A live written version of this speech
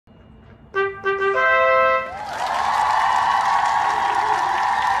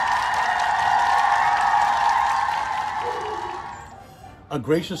A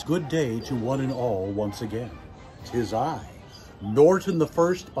gracious good day to one and all once again. 'Tis I, Norton the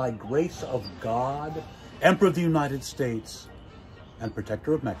First, by grace of God, Emperor of the United States and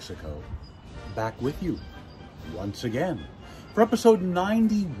Protector of Mexico, back with you once again for episode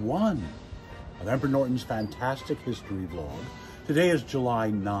 91 of Emperor Norton's Fantastic History Vlog. Today is July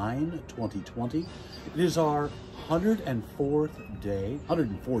 9, 2020. It is our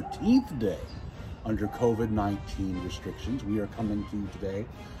 114th day under COVID-19 restrictions. We are coming to you today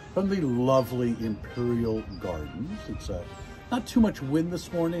from the lovely Imperial Gardens. It's not too much wind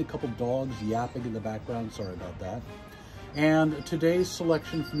this morning, a couple dogs yapping in the background, sorry about that. And today's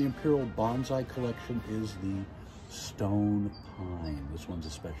selection from the Imperial Bonsai Collection is the Stone Pine. This one's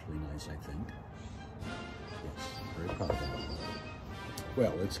especially nice, I think. Yes, very proud of that.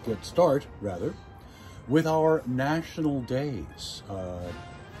 Well, let's start with our national days.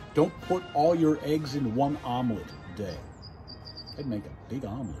 Don't put all your eggs in one omelet day. I'd make a big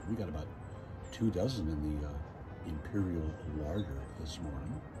omelet. We got about 2 dozen in the Imperial larder this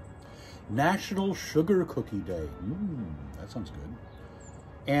morning. National Sugar Cookie Day. That sounds good.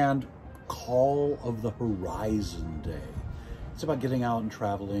 And Call of the Horizon Day. It's about getting out and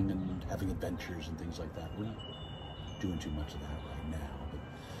traveling and having adventures and things like that. We're not doing too much of that right now, but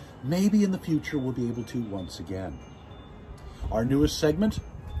maybe in the future we'll be able to once again. Our newest segment,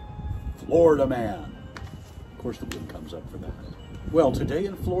 Florida Man. Of course the wind comes up for that. Well, today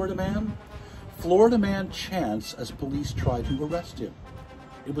in Florida Man chants as police try to arrest him.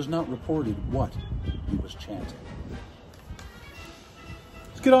 It was not reported what he was chanting.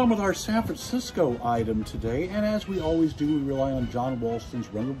 Let's get on with our San Francisco item today, and as we always do, we rely on John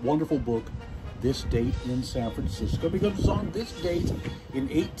Walston's wonderful book, This Date in San Francisco, because it's on this date in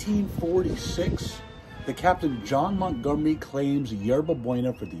 1846 that Captain John Montgomery claims Yerba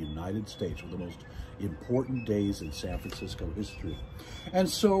Buena for the United States, one of the most important days in San Francisco history. And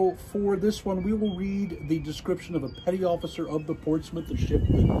so for this one, we will read the description of a petty officer of the Portsmouth, the ship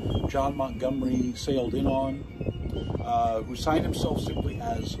that John Montgomery sailed in on, who signed himself simply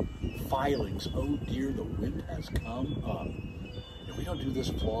as Filings. Oh dear, the wind has come up. If we don't do this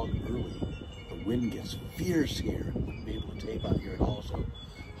vlog early, the wind gets fierce here. We wouldn't be able to tape out here at all. So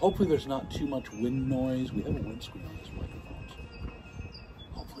hopefully there's not too much wind noise. We have a windscreen on this microphone, so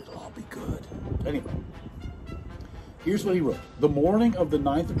hopefully it'll all be good. Anyway, here's what he wrote. The morning of the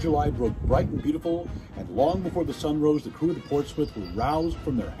 9th of July broke bright and beautiful, and long before the sun rose, the crew of the Portsmouth were roused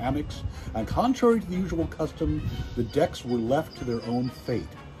from their hammocks, and contrary to the usual custom, the decks were left to their own fate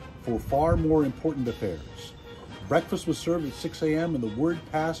for far more important affairs. Breakfast was served at 6 a.m. and the word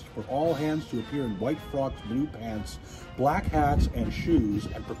passed for all hands to appear in white frocks, blue pants, black hats, and shoes,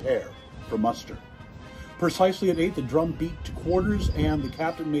 and prepare for muster. Precisely at 8, the drum beat to quarters, and the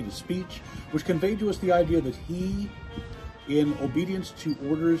captain made a speech which conveyed to us the idea that he, in obedience to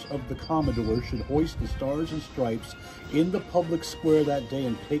orders of the Commodore, should hoist the stars and stripes in the public square that day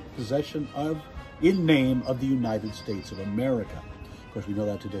and take possession of, in name of the United States of America. Of course, we know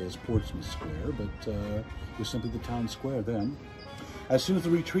that today is Portsmouth Square, but it was simply the town square then. As soon as the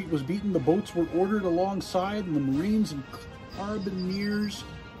retreat was beaten, the boats were ordered alongside, and the Marines and carbineers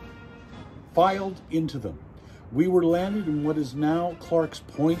filed into them. We were landed in what is now Clark's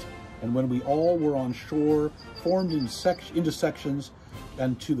Point, and when we all were on shore, formed into sections,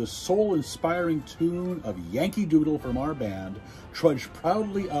 and to the soul-inspiring tune of Yankee Doodle from our band, trudged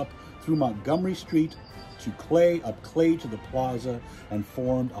proudly up through Montgomery Street to up Clay to the plaza, and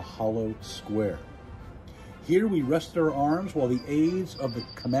formed a hollow square. Here we rested our arms while the aides of the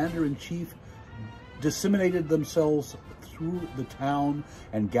commander-in-chief disseminated themselves through the town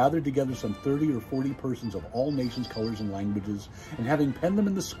and gathered together some 30 or 40 persons of all nations, colors, and languages, and having penned them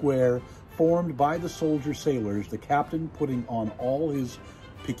in the square formed by the soldier sailors, the captain, putting on all his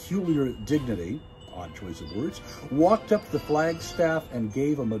peculiar dignity, odd choice of words, walked up to the flagstaff and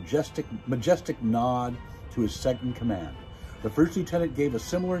gave a majestic nod to his second command. The first lieutenant gave a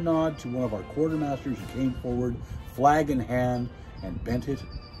similar nod to one of our quartermasters, who came forward, flag in hand, and bent it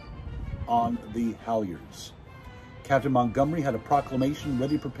on the halyards. Captain Montgomery had a proclamation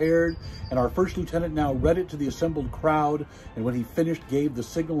ready prepared, and our first lieutenant now read it to the assembled crowd, and when he finished gave the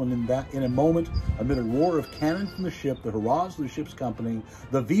signal, and in a moment, amid a roar of cannon from the ship, the hurrahs of the ship's company,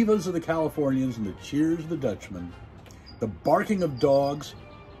 the vivas of the Californians, and the cheers of the Dutchmen, the barking of dogs,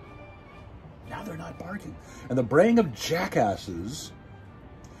 now they're not barking, and the braying of jackasses,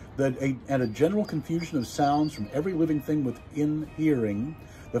 and a general confusion of sounds from every living thing within hearing,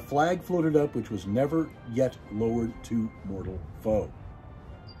 the flag floated up, which was never yet lowered to mortal foe.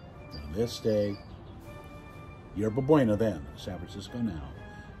 On this day, Yerba Buena then, San Francisco now,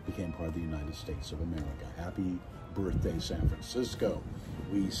 became part of the United States of America. Happy birthday, San Francisco.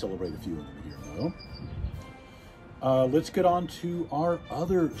 We celebrate a few of them here, though. Let's get on to our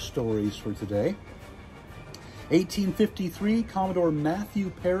other stories for today. 1853, Commodore Matthew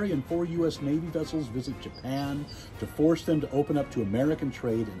Perry and 4 U.S. Navy vessels visit Japan to force them to open up to American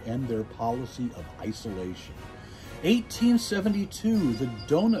trade and end their policy of isolation. 1872, the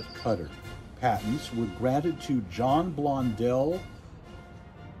donut cutter patents were granted to John Blondell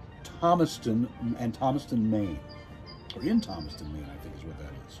Thomaston and Thomaston, Maine. Or in Thomaston, Maine, I think is what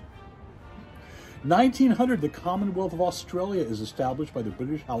that is. 1900, the Commonwealth of Australia is established by the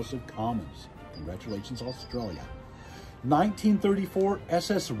British House of Commons. Congratulations, Australia. 1934,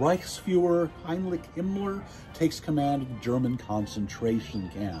 SS Reichsfuhrer Heinrich Himmler takes command of German concentration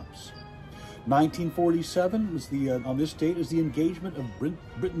camps. 1947 was on this date is the engagement of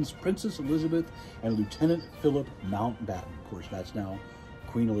Britain's Princess Elizabeth and Lieutenant Philip Mountbatten. Of course, that's now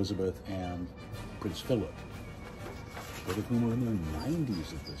Queen Elizabeth and Prince Philip, both of whom were in their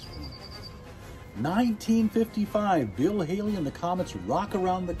 90s at this point. 1955, Bill Haley and the Comets' Rock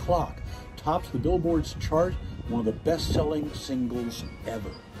Around the Clock tops the Billboard's chart, one of the best-selling singles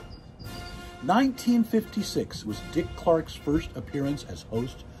ever. 1956 was Dick Clark's first appearance as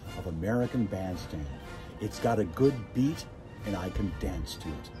host of American Bandstand. It's got a good beat, and I can dance to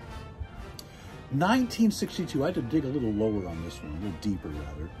it. 1962, I had to dig a little lower on this one, a little deeper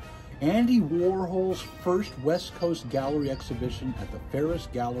rather. Andy Warhol's first West Coast gallery exhibition at the Ferris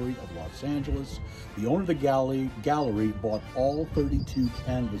Gallery of Los Angeles. The owner of the gallery bought all 32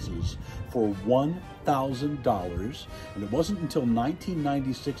 canvases for $1,000, and it wasn't until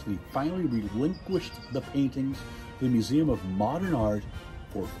 1996 that he finally relinquished the paintings to the Museum of Modern Art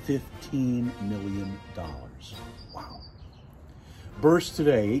for $15 million. Wow. Births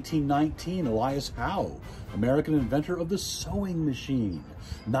today, 1819, Elias Howe, American inventor of the sewing machine.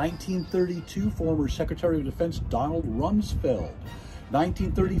 1932, former Secretary of Defense Donald Rumsfeld.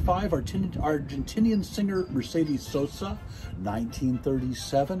 1935, Argentinian singer Mercedes Sosa.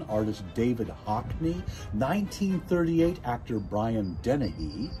 1937, artist David Hockney. 1938, actor Brian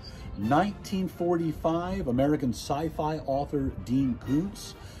Dennehy. 1945, American sci-fi author Dean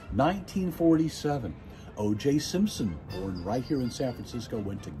Koontz. 1947, O.J. Simpson, born right here in San Francisco,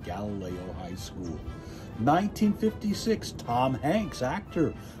 went to Galileo High School. 1956, Tom Hanks,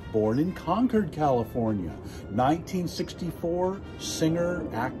 actor, born in Concord, California. 1964, singer,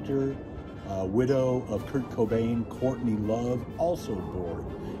 actor, widow of Kurt Cobain, Courtney Love, also born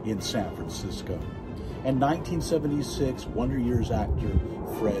in San Francisco. And 1976, Wonder Years actor,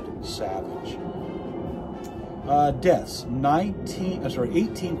 Fred Savage. Deaths,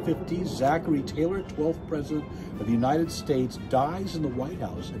 1850, Zachary Taylor, 12th President of the United States, dies in the White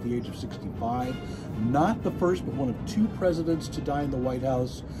House at the age of 65. Not the first, but one of 2 presidents to die in the White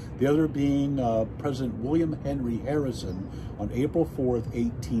House, the other being President William Henry Harrison on April 4th,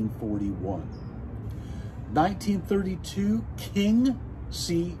 1841. 1932, King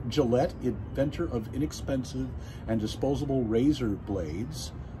C. Gillette, inventor of inexpensive and disposable razor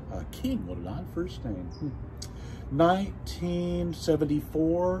blades. King, what an odd first name.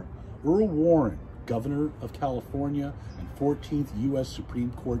 1974, Earl Warren, Governor of California and 14th U.S.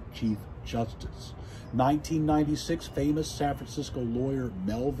 Supreme Court Chief Justice. 1996, famous San Francisco lawyer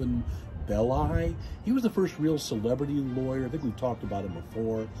Melvin Belli. He was the first real celebrity lawyer. I think we've talked about him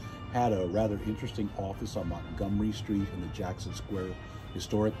before. Had a rather interesting office on Montgomery Street in the Jackson Square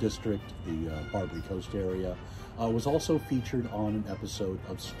Historic District, the Barbary Coast area. Was also featured on an episode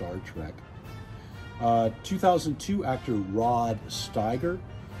of Star Trek. 2002, actor Rod Steiger.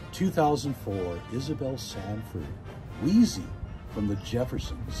 2004, Isabel Sanford, Wheezy from the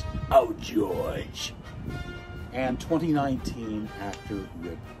Jeffersons. Oh, George. And 2019, actor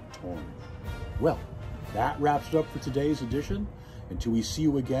Rip Torn. Well, that wraps it up for today's edition. Until we see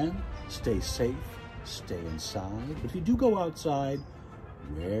you again, stay safe, stay inside. But if you do go outside,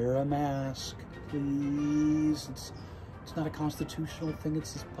 wear a mask, please. It's not a constitutional thing.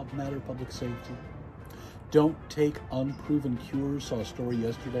 It's a matter of public safety. Don't take unproven cures. Saw a story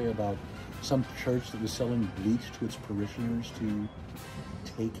yesterday about some church that was selling bleach to its parishioners to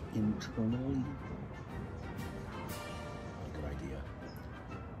take internally. Not a good idea.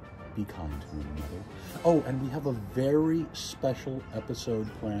 Be kind to one another. Oh, and we have a very special episode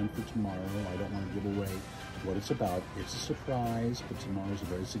planned for tomorrow. I don't want to give away what it's about. It's a surprise, but tomorrow's a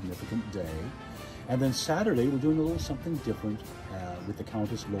very significant day. And then Saturday, we're doing a little something different with the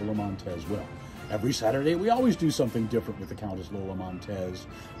Countess Lola Montez. Well, every Saturday, we always do something different with the Countess Lola Montez,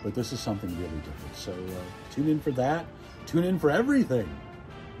 but this is something really different. So tune in for that. Tune in for everything.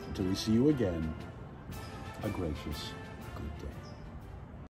 Until we see you again, a gracious good day.